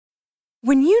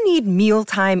When you need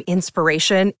mealtime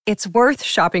inspiration, it's worth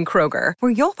shopping Kroger,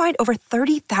 where you'll find over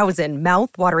 30,000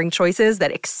 mouth-watering choices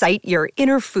that excite your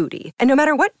inner foodie. And no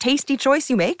matter what tasty choice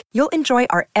you make, you'll enjoy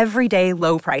our everyday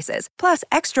low prices, plus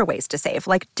extra ways to save,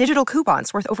 like digital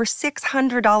coupons worth over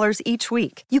 $600 each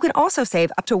week. You can also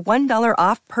save up to $1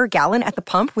 off per gallon at the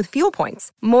pump with fuel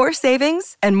points. More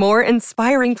savings and more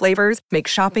inspiring flavors make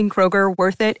shopping Kroger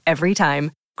worth it every time.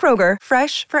 Kroger,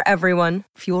 fresh for everyone.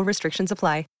 Fuel restrictions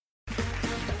apply.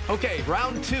 Okay,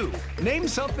 round two. Name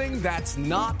something that's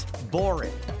not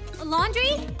boring. A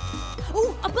laundry?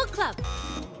 Ooh, a book club.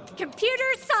 Computer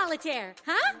solitaire,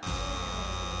 huh?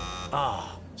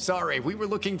 Ah, sorry, we were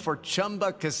looking for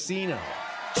Chumba Casino.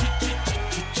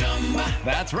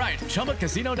 That's right,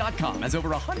 ChumbaCasino.com has over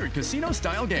 100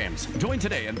 casino-style games. Join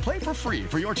today and play for free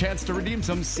for your chance to redeem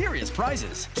some serious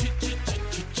prizes.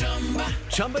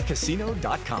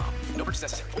 ChumbaCasino.com. No purchase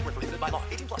necessary. Void where prohibited by law.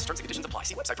 18 plus. Terms and conditions apply.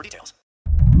 See website for details.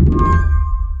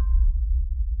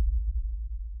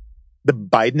 The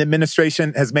Biden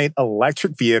administration has made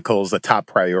electric vehicles a top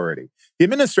priority. The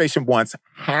administration wants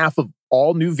half of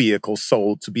all new vehicles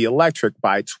sold to be electric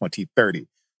by 2030.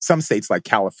 Some states like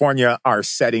California are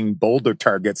setting bolder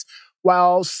targets,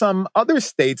 while some other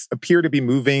states appear to be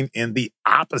moving in the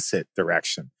opposite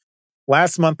direction.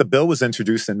 Last month, a bill was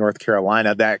introduced in North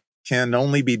Carolina that can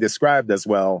only be described as,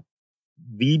 well,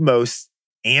 the most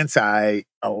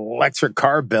anti-electric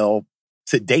car bill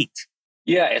to date.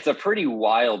 Yeah, it's a pretty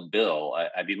wild bill.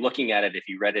 I'd be looking at it, if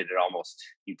you read it,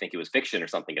 you'd think it was fiction or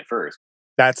something at first.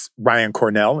 That's Ryan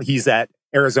Cornell. He's at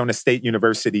Arizona State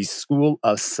University's School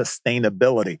of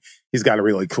Sustainability. He's got a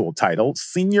really cool title,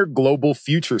 Senior Global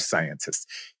Future Scientist.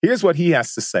 Here's what he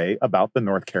has to say about the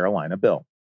North Carolina bill.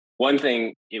 One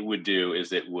thing it would do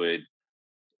is it would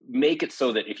make it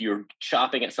so that if you're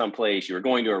shopping at some place, you were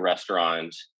going to a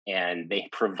restaurant, and they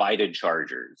provided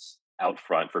chargers out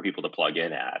front for people to plug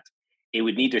in at, it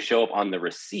would need to show up on the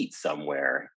receipt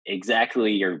somewhere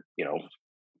exactly your,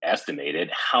 estimated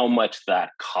how much that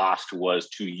cost was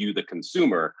to you, the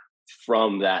consumer,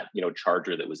 from that,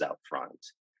 charger that was out front.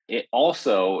 It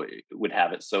also would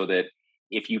have it so that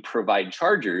if you provide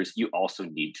chargers, you also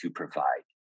need to provide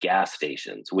gas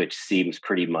stations, which seems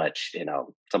pretty much,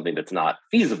 something that's not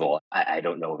feasible. I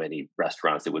don't know of any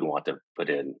restaurants that would want to put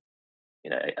in,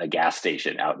 a gas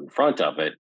station out in front of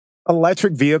it.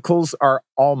 Electric vehicles are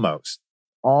almost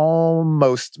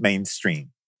mainstream.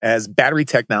 As battery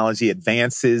technology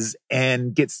advances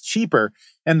and gets cheaper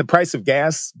and the price of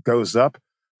gas goes up,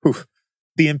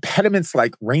 the impediments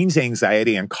like range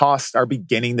anxiety and cost are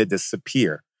beginning to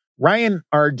disappear. Ryan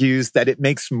argues that it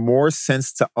makes more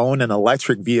sense to own an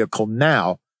electric vehicle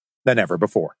now than ever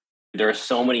before. There are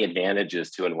so many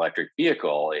advantages to an electric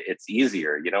vehicle. It's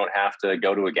easier. You don't have to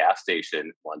go to a gas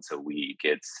station once a week.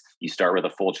 You start with a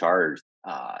full charge.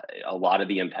 A lot of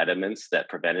the impediments that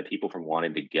prevented people from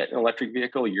wanting to get an electric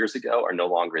vehicle years ago are no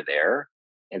longer there.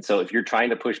 And so if you're trying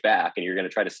to push back and you're going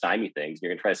to try to stymie things, you're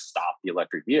going to try to stop the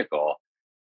electric vehicle,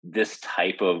 this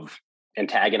type of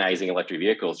antagonizing electric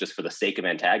vehicles just for the sake of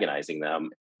antagonizing them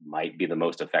might be the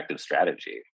most effective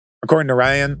strategy. According to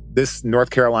Ryan, this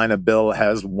North Carolina bill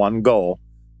has one goal: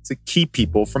 to keep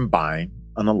people from buying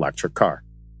an electric car.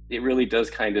 It really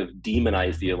does kind of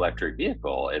demonize the electric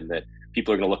vehicle, and that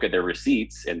people are going to look at their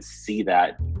receipts and see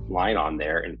that line on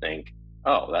there and think,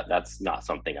 oh, that's not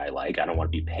something I like. I don't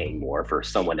want to be paying more for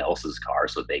someone else's car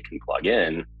so they can plug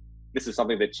in. This is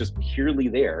something that's just purely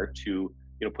there to,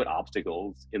 put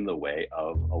obstacles in the way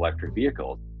of electric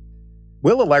vehicles.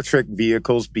 Will electric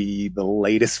vehicles be the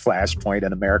latest flashpoint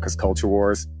in America's culture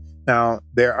wars? Now,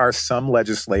 there are some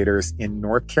legislators in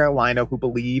North Carolina who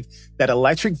believe that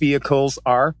electric vehicles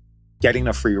are getting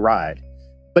a free ride.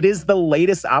 But is the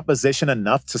latest opposition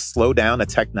enough to slow down a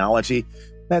technology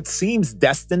that seems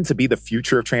destined to be the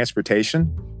future of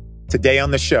transportation? Today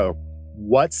on the show,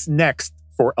 what's next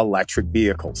for electric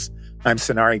vehicles? I'm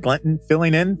Sonari Glinton,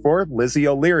 filling in for Lizzie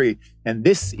O'Leary, and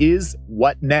this is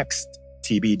What Next,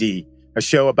 TBD, a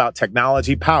show about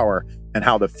technology, power, and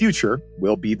how the future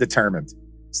will be determined.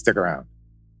 Stick around.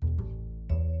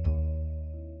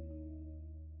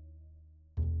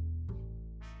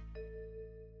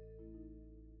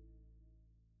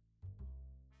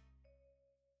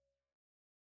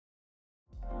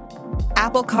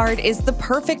 Apple Card is the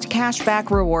perfect cashback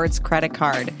rewards credit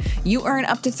card. You earn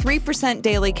up to 3%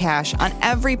 daily cash on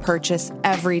every purchase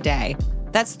every day.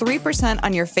 That's 3%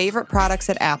 on your favorite products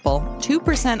at Apple,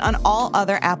 2% on all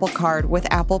other Apple Card with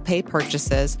Apple Pay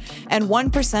purchases, and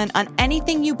 1% on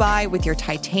anything you buy with your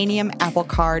titanium Apple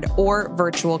Card or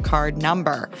virtual card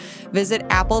number. Visit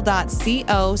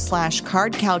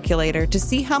apple.co/card calculator to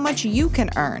see how much you can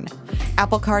earn.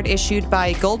 Apple Card issued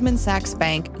by Goldman Sachs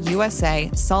Bank, USA,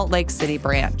 Salt Lake City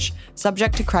branch.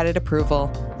 Subject to credit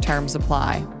approval. Terms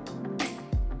apply.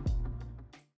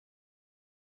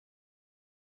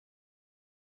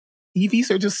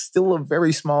 EVs are just still a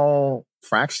very small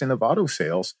fraction of auto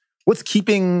sales. What's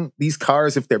keeping these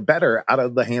cars, if they're better, out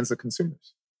of the hands of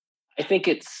consumers? I think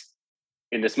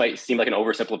and this might seem like an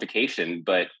oversimplification,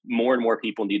 but more and more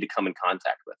people need to come in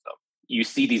contact with them. You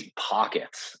see these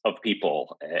pockets of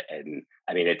people, and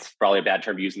I mean, it's probably a bad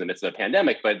term to use in the midst of a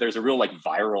pandemic, but there's a real like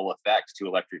viral effect to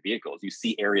electric vehicles. You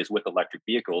see areas with electric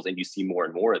vehicles and you see more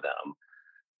and more of them.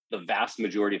 The vast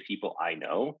majority of people I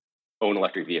know own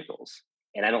electric vehicles.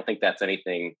 And I don't think that's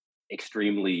anything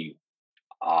extremely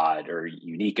odd or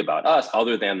unique about us,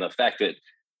 other than the fact that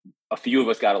a few of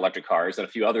us got electric cars and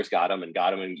a few others got them. And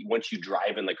once you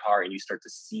drive in the car and you start to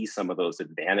see some of those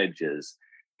advantages,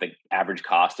 the average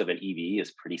cost of an EV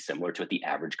is pretty similar to what the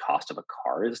average cost of a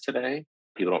car is today.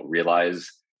 People don't realize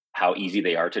how easy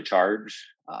they are to charge.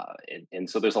 And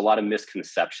so there's a lot of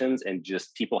misconceptions, and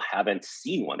just people haven't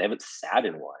seen one. They haven't sat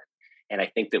in one. And I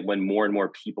think that when more and more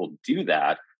people do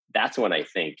that, that's when I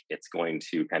think it's going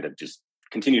to kind of just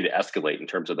continue to escalate in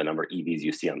terms of the number of EVs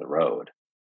you see on the road.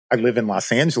 I live in Los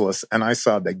Angeles, and I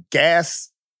saw the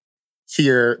gas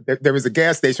here. There was a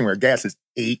gas station where gas is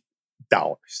 $8.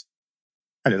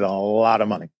 And it's a lot of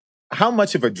money. How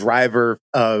much of a driver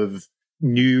of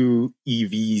new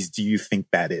EVs do you think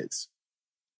that is?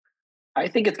 I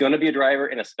think it's going to be a driver,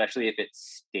 and especially if it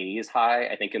stays high.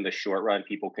 I think in the short run,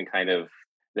 people can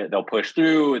they'll push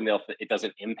through, and it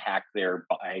doesn't impact their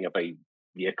buying of a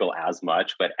vehicle as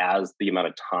much. But as the amount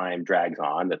of time drags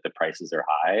on that the prices are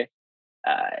high,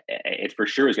 it for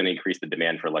sure is going to increase the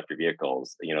demand for electric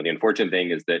vehicles. You know, the unfortunate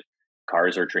thing is that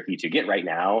cars are tricky to get right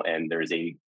now, and there's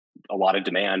a lot of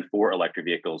demand for electric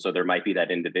vehicles. So there might be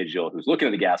that individual who's looking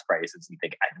at the gas prices and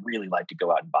think, I'd really like to go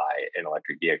out and buy an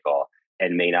electric vehicle,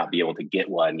 and may not be able to get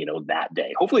one, that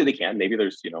day. Hopefully they can. Maybe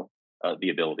there's, the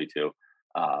ability to.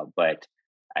 But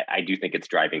I do think it's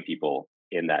driving people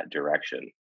in that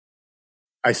direction.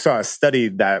 I saw a study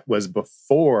that was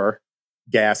before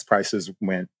gas prices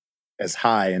went as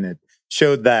high, and it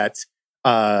showed that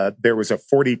there was a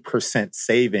 40%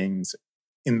 savings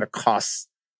in the cost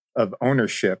of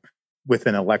ownership with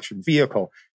an electric vehicle.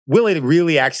 Will it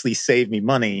really actually save me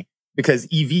money? Because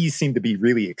EVs seem to be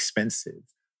really expensive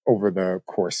over the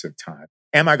course of time.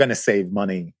 Am I going to save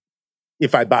money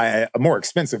if I buy a more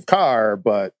expensive car,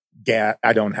 but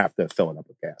I don't have to fill it up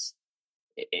with gas?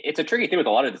 It's a tricky thing with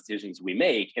a lot of decisions we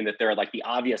make, in that there are like the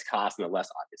obvious costs and the less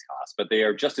obvious costs, but they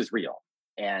are just as real.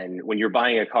 And when you're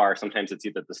buying a car, sometimes it's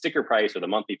either the sticker price or the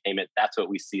monthly payment. That's what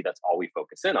we see. That's all we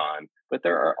focus in on. But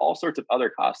there are all sorts of other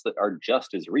costs that are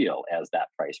just as real as that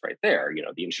price right there.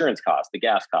 The insurance cost, the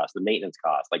gas cost, the maintenance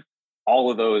cost, like all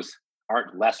of those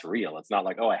aren't less real. It's not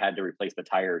like, I had to replace the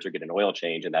tires or get an oil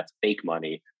change, and that's fake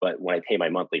money. But when I pay my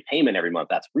monthly payment every month,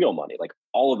 that's real money. Like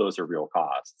all of those are real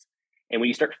costs. And when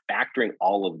you start factoring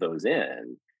all of those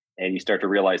in, and you start to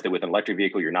realize that with an electric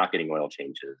vehicle, you're not getting oil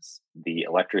changes, the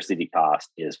electricity cost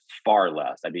is far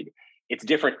less. I mean, it's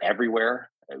different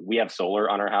everywhere. We have solar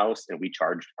on our house, and we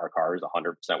charge our cars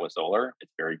 100% with solar.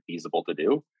 It's very feasible to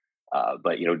do.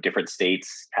 But different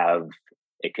states have,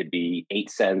 it could be 8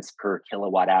 cents per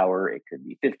kilowatt hour. It could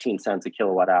be 15 cents a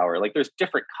kilowatt hour. Like there's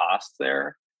different costs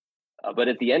there. But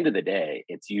at the end of the day,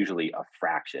 it's usually a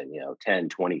fraction, 10,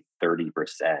 20, 30%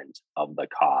 of the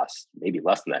cost, maybe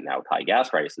less than that now with high gas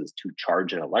prices, to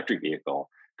charge an electric vehicle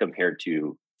compared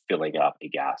to filling up a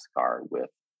gas car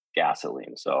with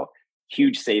gasoline. So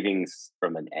huge savings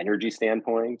from an energy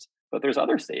standpoint, but there's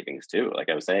other savings too. Like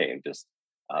I was saying, just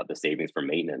the savings for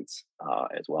maintenance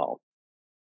as well.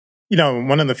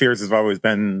 One of the fears has always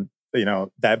been,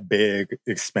 that big,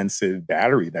 expensive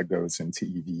battery that goes into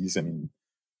EVs. I mean,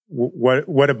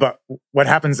 what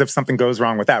happens if something goes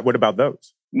wrong with that? What about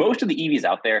those? Most of the EVs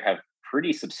out there have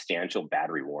pretty substantial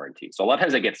battery warranties. So a lot of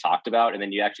times it gets talked about, and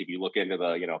then if you look into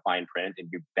the fine print, and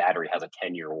your battery has a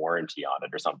 10-year warranty on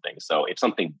it or something. So if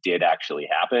something did actually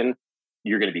happen,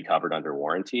 you're going to be covered under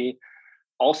warranty.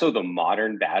 Also, the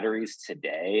modern batteries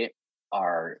today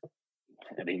are,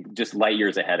 just light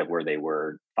years ahead of where they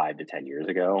were 5 to 10 years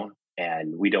ago.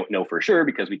 And we don't know for sure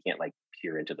because we can't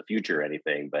peer into the future or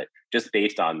anything, but just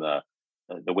based on the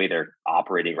the way they're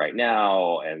operating right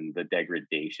now and the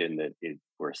degradation that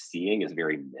we're seeing is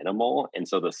very minimal. And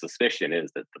so the suspicion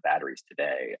is that the batteries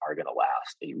today are going to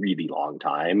last a really long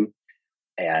time.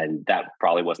 And that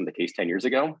probably wasn't the case 10 years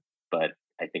ago, but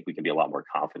I think we can be a lot more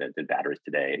confident in batteries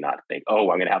today and not think, oh,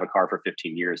 I'm going to have a car for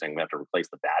 15 years and I'm going to have to replace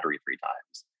the battery 3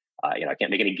 times. I can't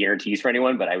make any guarantees for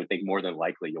anyone, but I would think more than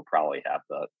likely you'll probably have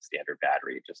the standard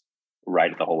battery, just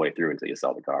ride it the whole way through until you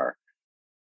sell the car.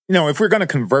 If we're going to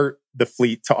convert the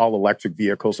fleet to all electric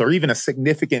vehicles, or even a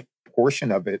significant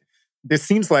portion of it, this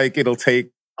seems like it'll take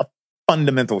a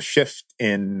fundamental shift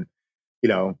in,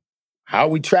 how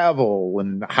we travel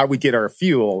and how we get our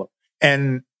fuel.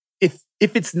 And if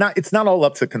it's not all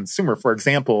up to consumer. For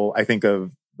example, I think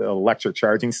of the electric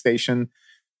charging station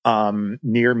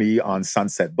near me on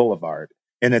Sunset Boulevard,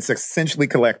 and it's essentially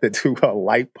connected to a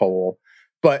light pole,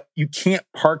 but you can't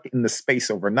park in the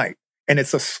space overnight, and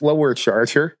it's a slower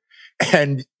charger,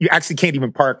 and you actually can't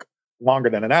even park longer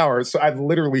than an hour. So I've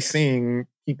literally seen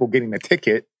people getting a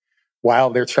ticket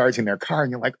while they're charging their car,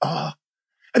 and you're like, oh,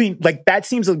 that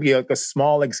seems to be a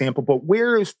small example, but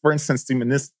where is, for instance, in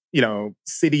this,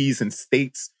 cities and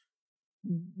states,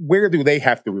 where do they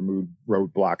have to remove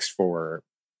roadblocks for,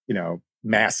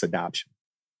 mass adoption?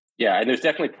 Yeah, and there's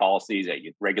definitely policies,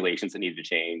 regulations that need to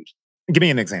change. Give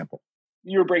me an example.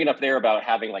 You were bringing up there about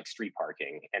having like street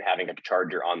parking and having a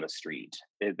charger on the street.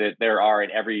 There are,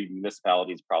 and every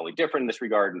municipality is probably different in this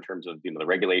regard in terms of the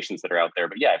regulations that are out there.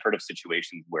 But yeah, I've heard of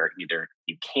situations where either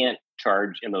you can't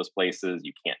charge in those places,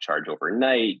 you can't charge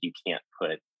overnight, you can't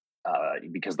put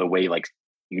because the way like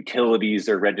utilities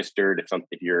are registered.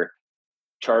 If you're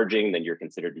charging, then you're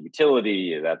considered a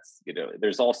utility. That's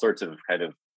there's all sorts of kind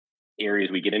of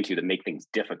areas we get into that make things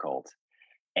difficult.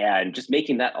 And just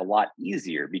making that a lot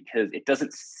easier, because it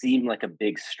doesn't seem like a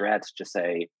big stretch to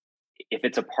say, if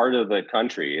it's a part of the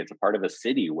country, it's a part of a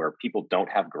city where people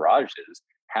don't have garages,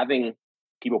 having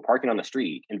people parking on the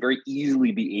street and very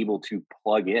easily be able to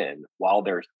plug in while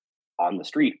they're on the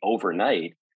street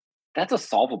overnight, that's a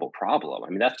solvable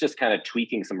problem. That's just kind of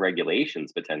tweaking some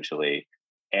regulations potentially.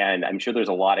 And I'm sure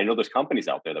I know there's companies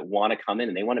out there that want to come in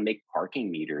and they want to make parking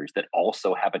meters that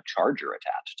also have a charger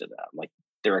attached to them. Like,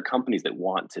 there are companies that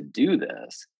want to do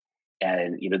this.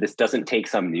 And, this doesn't take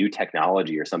some new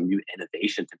technology or some new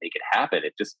innovation to make it happen.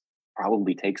 It just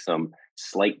probably takes some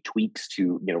slight tweaks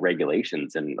to,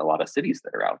 regulations in a lot of cities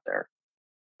that are out there.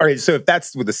 All right. So if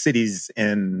that's with the cities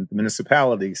and the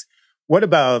municipalities, what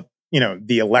about,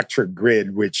 the electric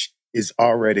grid, which is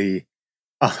already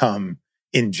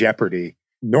in jeopardy?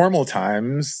 Normal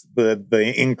times,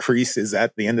 the increase is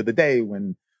at the end of the day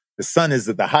when the sun is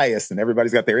at the highest and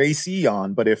everybody's got their AC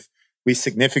on. But if we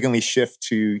significantly shift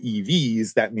to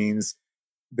EVs, that means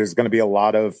there's going to be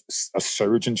a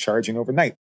surge in charging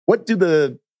overnight. What do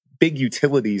the big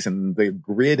utilities and the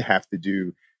grid have to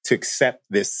do to accept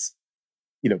this,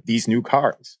 these new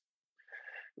cars?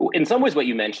 In some ways, what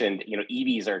you mentioned,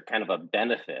 EVs are kind of a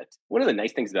benefit. One of the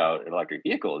nice things about an electric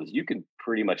vehicle is you can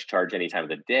pretty much charge any time of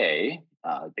the day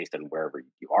based on wherever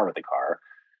you are with the car.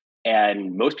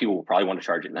 And most people will probably want to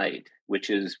charge at night, which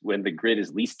is when the grid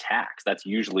is least taxed. That's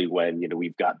usually when,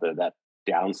 we've got that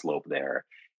downslope there.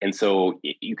 And so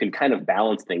you can kind of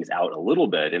balance things out a little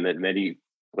bit. And in many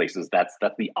places, that's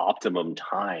the optimum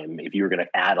time. If you were going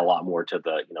to add a lot more to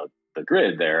the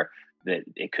grid there, that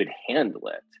it could handle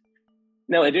it.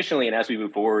 Now, additionally, and as we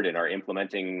move forward and are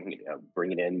implementing,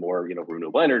 bringing in more,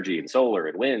 renewable energy and solar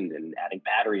and wind and adding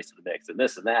batteries to the mix and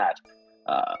this and that,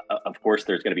 of course,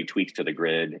 there's going to be tweaks to the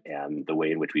grid and the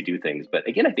way in which we do things. But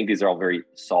again, I think these are all very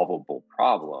solvable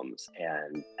problems.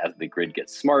 And as the grid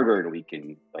gets smarter and we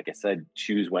can, like I said,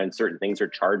 choose when certain things are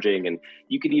charging, and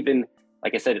you could even,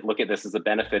 like I said, look at this as a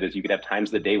benefit, is you could have times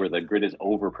of the day where the grid is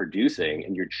overproducing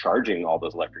and you're charging all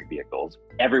those electric vehicles.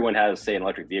 Everyone has, say, an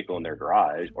electric vehicle in their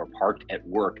garage or parked at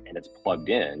work and it's plugged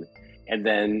in. And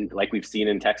then, like we've seen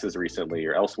in Texas recently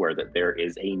or elsewhere, that there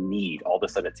is a need. All of a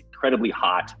sudden, it's incredibly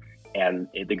hot and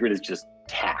the grid is just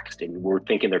taxed and we're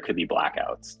thinking there could be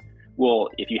blackouts. Well,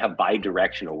 if you have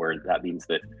bi-directional, where that means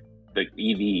that the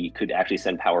EV could actually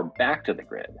send power back to the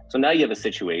grid. So now you have a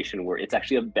situation where it's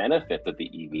actually a benefit that the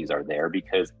EVs are there,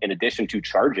 because in addition to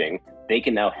charging, they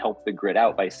can now help the grid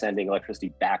out by sending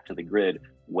electricity back to the grid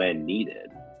when needed.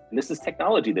 And this is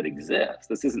technology that exists.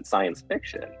 This isn't science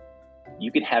fiction.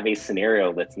 You could have a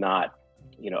scenario that's not,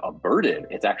 a burden.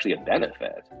 It's actually a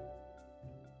benefit.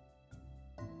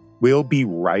 We'll be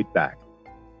right back.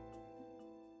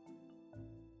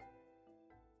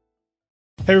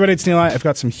 Hey everybody, it's Neil. I've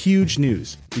got some huge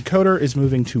news. Decoder is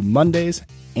moving to Mondays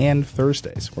and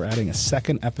Thursdays. We're adding a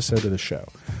second episode to the show.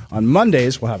 On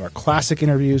Mondays, we'll have our classic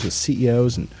interviews with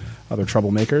CEOs and other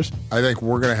troublemakers. I think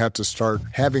we're going to have to start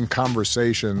having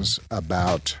conversations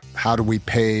about how do we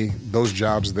pay those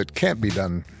jobs that can't be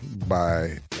done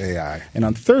by AI. And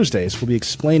on Thursdays, we'll be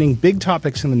explaining big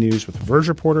topics in the news with Verge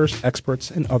reporters,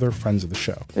 experts, and other friends of the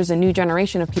show. There's a new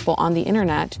generation of people on the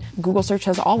internet. Google search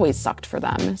has always sucked for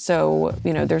them. So,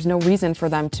 there's no reason for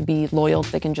them to be loyal.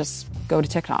 They can just go to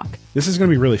TikTok. This is going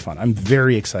to be really fun. I'm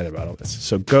very excited about all this.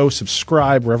 So go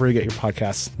subscribe wherever you get your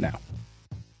podcasts now.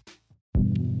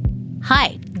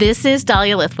 Hi, this is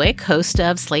Dahlia Lithwick, host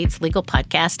of Slate's legal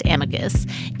podcast, Amicus.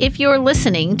 If you're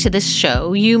listening to this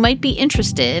show, you might be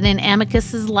interested in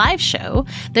Amicus's live show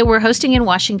that we're hosting in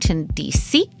Washington,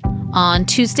 D.C. on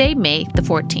Tuesday, May the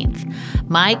 14th.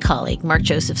 My colleague, Mark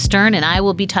Joseph Stern, and I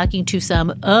will be talking to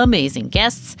some amazing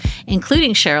guests,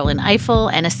 including Sherrilyn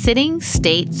Ifill and a sitting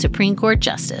state Supreme Court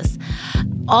justice,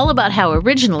 all about how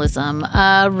originalism,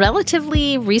 a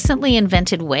relatively recently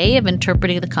invented way of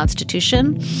interpreting the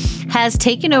Constitution, has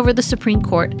taken over the Supreme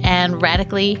Court and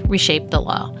radically reshaped the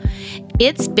law.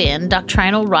 It's been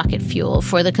doctrinal rocket fuel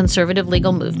for the conservative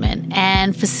legal movement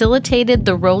and facilitated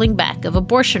the rolling back of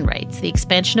abortion rights, the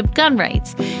expansion of gun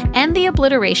rights, and the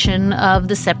obliteration of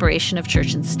the separation of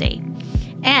church and state.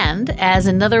 And as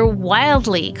another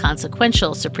wildly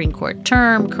consequential Supreme Court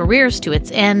term careers to its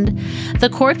end, the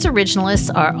court's originalists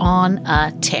are on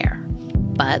a tear.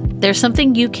 But there's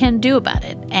something you can do about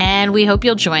it, and we hope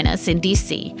you'll join us in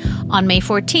D.C. on May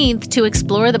 14th to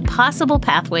explore the possible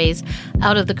pathways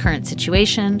out of the current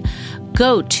situation.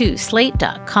 Go to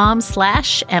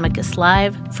slate.com/Amicus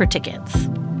Live for tickets.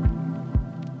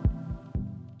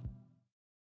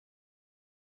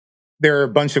 There are a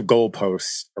bunch of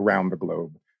goalposts around the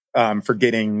globe for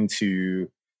getting to,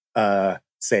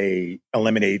 say,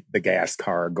 eliminate the gas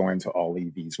car, going to all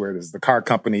EVs, where there's the car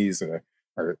companies or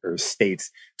states.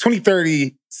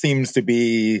 2030 seems to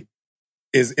be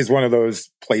is one of those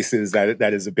places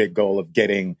that is a big goal of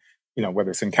getting,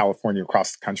 whether it's in California,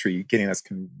 across the country, getting us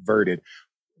converted.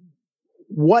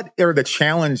 What are the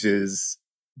challenges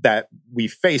that we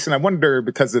face? And I wonder,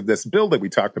 because of this bill that we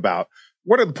talked about,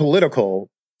 what are the political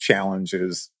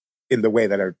challenges in the way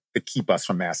that keep us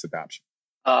from mass adoption?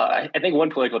 I think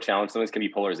one political challenge sometimes can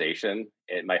be polarization.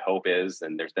 My hope is,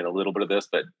 and there's been a little bit of this,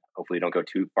 but hopefully don't go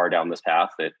too far down this path,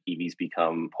 that EVs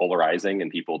become polarizing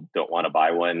and people don't want to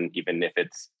buy one, even if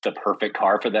it's the perfect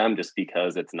car for them, just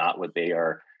because it's not what they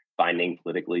are finding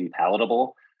politically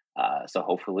palatable. So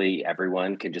hopefully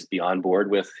everyone can just be on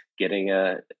board with getting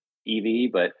a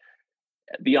EV. But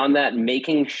beyond that,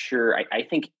 making sure, I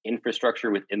think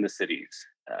infrastructure within the cities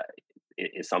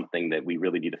is something that we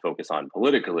really need to focus on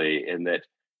politically, in that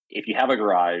if you have a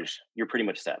garage, you're pretty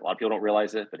much set. A lot of people don't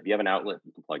realize it, but if you have an outlet,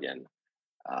 you can plug in.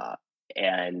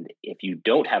 And if you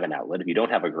don't have an outlet, if you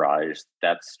don't have a garage,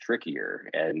 that's trickier.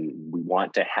 And we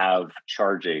want to have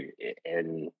charging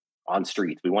on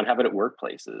streets. We want to have it at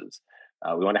workplaces.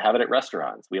 We want to have it at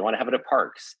restaurants. We want to have it at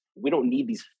parks. We don't need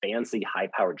these fancy,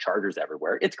 high-powered chargers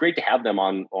everywhere. It's great to have them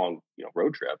on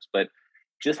road trips, but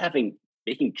just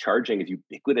making charging as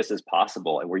ubiquitous as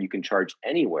possible and where you can charge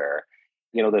anywhere.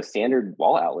 The standard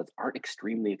wall outlets aren't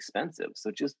extremely expensive,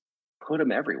 so just put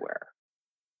them everywhere.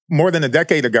 More than a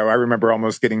decade ago, I remember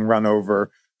almost getting run over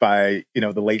by,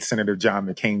 the late Senator John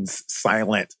McCain's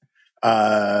silent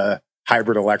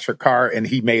hybrid electric car, and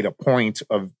he made a point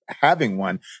of having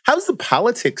one. How's the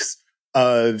politics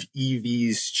of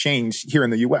EVs changed here in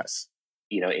the U.S.?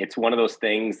 It's one of those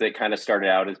things that kind of started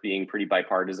out as being pretty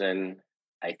bipartisan.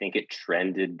 I think it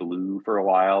trended blue for a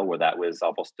while, where that was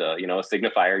almost a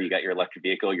signifier. You got your electric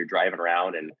vehicle, you're driving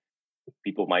around, and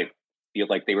people might feel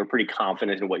like they were pretty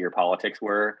confident in what your politics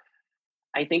were.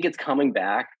 I think it's coming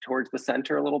back towards the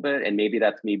center a little bit, and maybe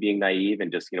that's me being naive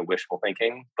and just wishful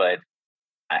thinking. But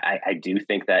I do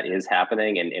think that is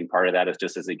happening, and part of that is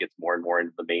just as it gets more and more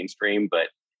into the mainstream. But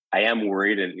I am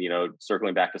worried, and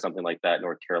circling back to something like that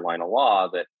North Carolina law,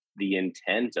 that the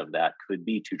intent of that could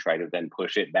be to try to then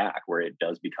push it back where it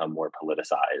does become more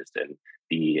politicized and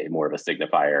be more of a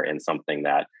signifier, and something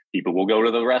that people will go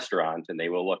to the restaurant and they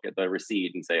will look at the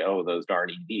receipt and say, oh, those darn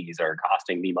EVs are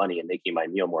costing me money and making my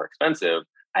meal more expensive.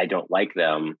 I don't like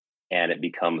them. And it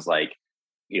becomes like,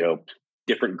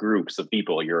 different groups of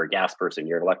people. You're a gas person,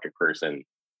 you're an electric person,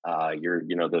 you're,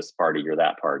 this party, you're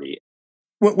that party.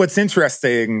 What's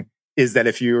interesting is that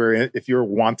if you're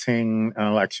wanting an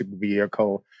electric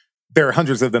vehicle, there are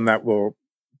hundreds of them that will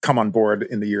come on board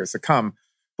in the years to come.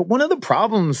 But one of the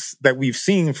problems that we've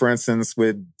seen, for instance,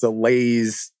 with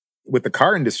delays with the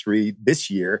car industry this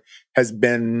year have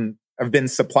been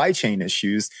supply chain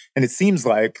issues. And it seems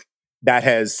like that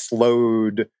has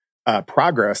slowed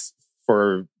progress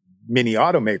for many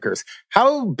automakers.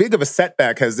 How big of a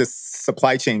setback has this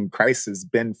supply chain crisis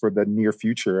been for the near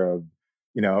future of,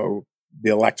 the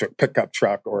electric pickup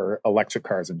truck or electric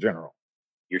cars in general?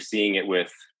 You're seeing it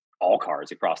with all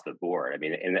cars across the board. I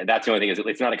mean, and that's the only thing is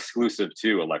it's not exclusive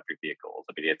to electric vehicles.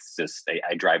 I mean, it's just,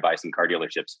 I drive by some car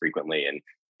dealerships frequently, and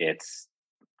it's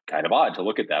kind of odd to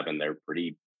look at them, and they're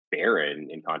pretty barren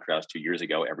in contrast to years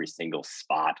ago. Every single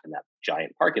spot in that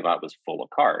giant parking lot was full of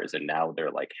cars, and now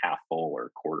they're like half full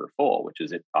or quarter full, which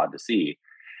is odd to see.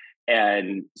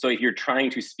 And so if you're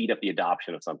trying to speed up the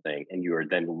adoption of something and you are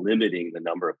then limiting the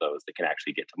number of those that can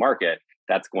actually get to market,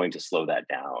 that's going to slow that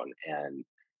down. And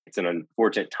it's an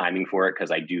unfortunate timing for it,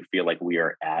 because I do feel like we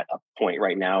are at a point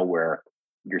right now where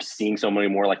you're seeing so many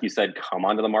more, like you said, come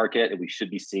onto the market, and we should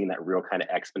be seeing that real kind of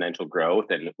exponential growth.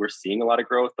 And we're seeing a lot of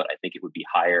growth, but I think it would be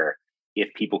higher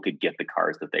if people could get the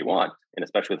cars that they want. And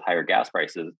especially with higher gas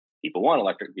prices, people want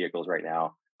electric vehicles right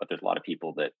now, but there's a lot of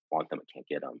people that want them and can't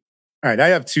get them. All right. I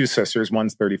have two sisters.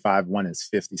 One's 35, one is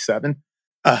 57.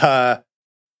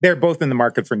 They're both in the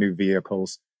market for new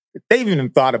vehicles. They've even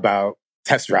thought about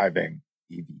test driving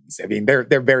EVs. I mean,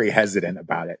 they're very hesitant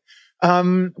about it.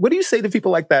 What do you say to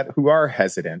people like that who are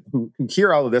hesitant, who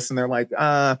hear all of this and they're like,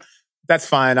 that's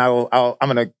fine. I'm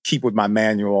going to keep with my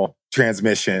manual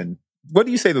transmission. What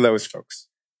do you say to those folks?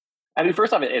 I mean,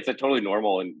 first off, it's a totally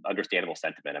normal and understandable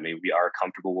sentiment. I mean, we are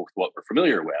comfortable with what we're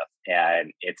familiar with.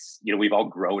 And it's, we've all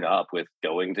grown up with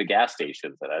going to gas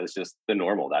stations. And that is just the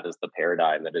normal. That is the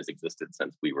paradigm that has existed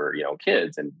since we were,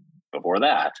 kids and before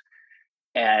that.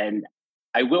 And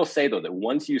I will say, though, that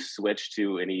once you switch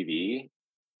to an EV,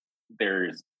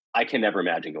 I can never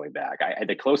imagine going back.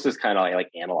 The closest kind of like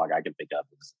analog I can think of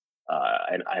is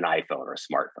an iPhone or a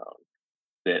smartphone.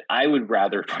 That I would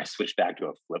rather try to switch back to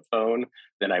a flip phone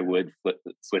than I would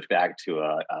switch back to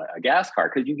a gas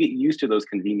car, because you get used to those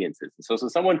conveniences. And so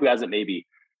someone who hasn't maybe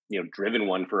driven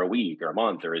one for a week or a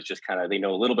month, or is just kind of, they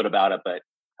know a little bit about it, but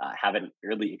haven't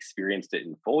really experienced it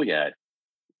in full yet.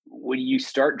 When you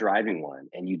start driving one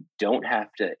and you don't have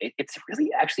to, it's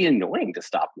really actually annoying to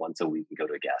stop once a week and go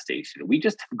to a gas station. We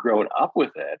just have grown up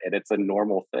with it, and it's a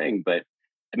normal thing. But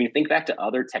I mean, think back to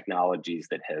other technologies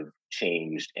that have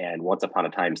changed and once upon a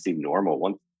time seemed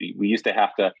normal. We used to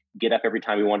have to get up every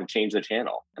time we wanted to change the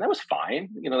channel, and that was fine.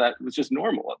 That was just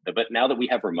normal. But now that we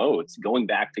have remotes, going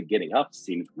back to getting up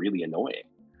seems really annoying.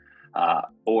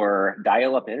 Or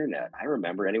dial-up internet. I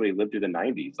remember anybody who lived through the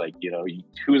 90s, like,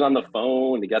 who's on the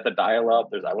phone, you got the dial-up.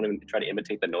 I won't even try to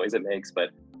imitate the noise it makes, but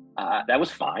that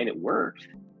was fine. It worked.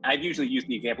 I've usually used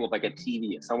the example of like a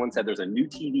TV. If someone said there's a new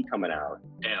TV coming out,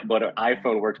 but an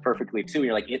iPhone works perfectly too, and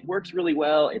you're like, it works really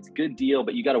well, it's a good deal,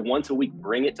 but you got to once a week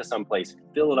bring it to someplace,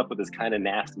 fill it up with this kind of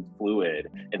nasty fluid,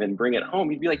 and then bring it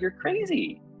home, you'd be like, you're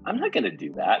crazy. I'm not going to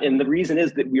do that. And the reason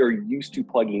is that we are used to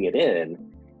plugging it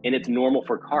in, and it's normal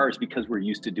for cars because we're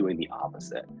used to doing the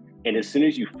opposite. And as soon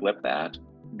as you flip that,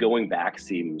 going back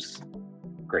seems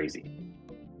crazy.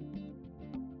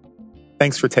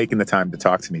 Thanks for taking the time to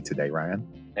talk to me today, Ryan.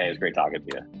 Hey, it was great talking to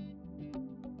you.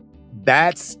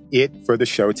 That's it for the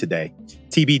show today.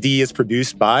 TBD is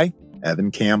produced by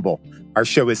Evan Campbell. Our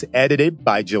show is edited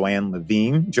by Joanne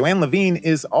Levine. Joanne Levine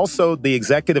is also the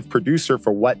executive producer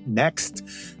for What Next.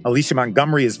 Alicia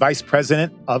Montgomery is vice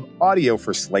president of audio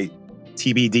for Slate.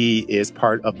 TBD is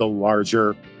part of the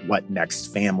larger What Next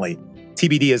family.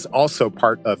 TBD is also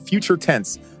part of Future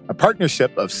Tense, a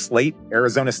partnership of Slate,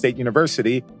 Arizona State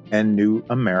University, and New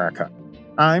America.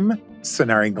 I'm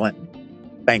Sonari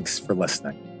Glinton. Thanks for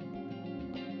listening.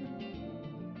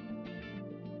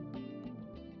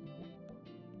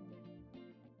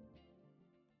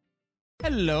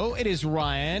 Hello, it is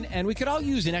Ryan, and we could all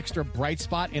use an extra bright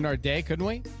spot in our day, couldn't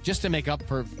we? Just to make up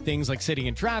for things like sitting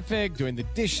in traffic, doing the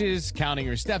dishes, counting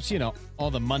your steps,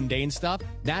 all the mundane stuff.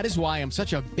 That is why I'm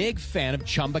such a big fan of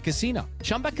Chumba Casino.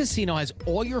 Chumba Casino has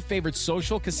all your favorite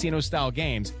social casino-style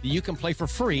games that you can play for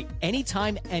free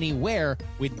anytime, anywhere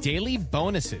with daily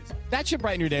bonuses. That should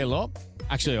brighten your day a little.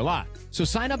 Actually, a lot. So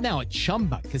sign up now at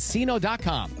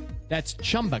ChumbaCasino.com. That's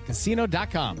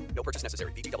ChumbaCasino.com. No purchase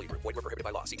necessary. VGW Group. Void where prohibited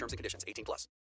by law. See terms and conditions. 18+.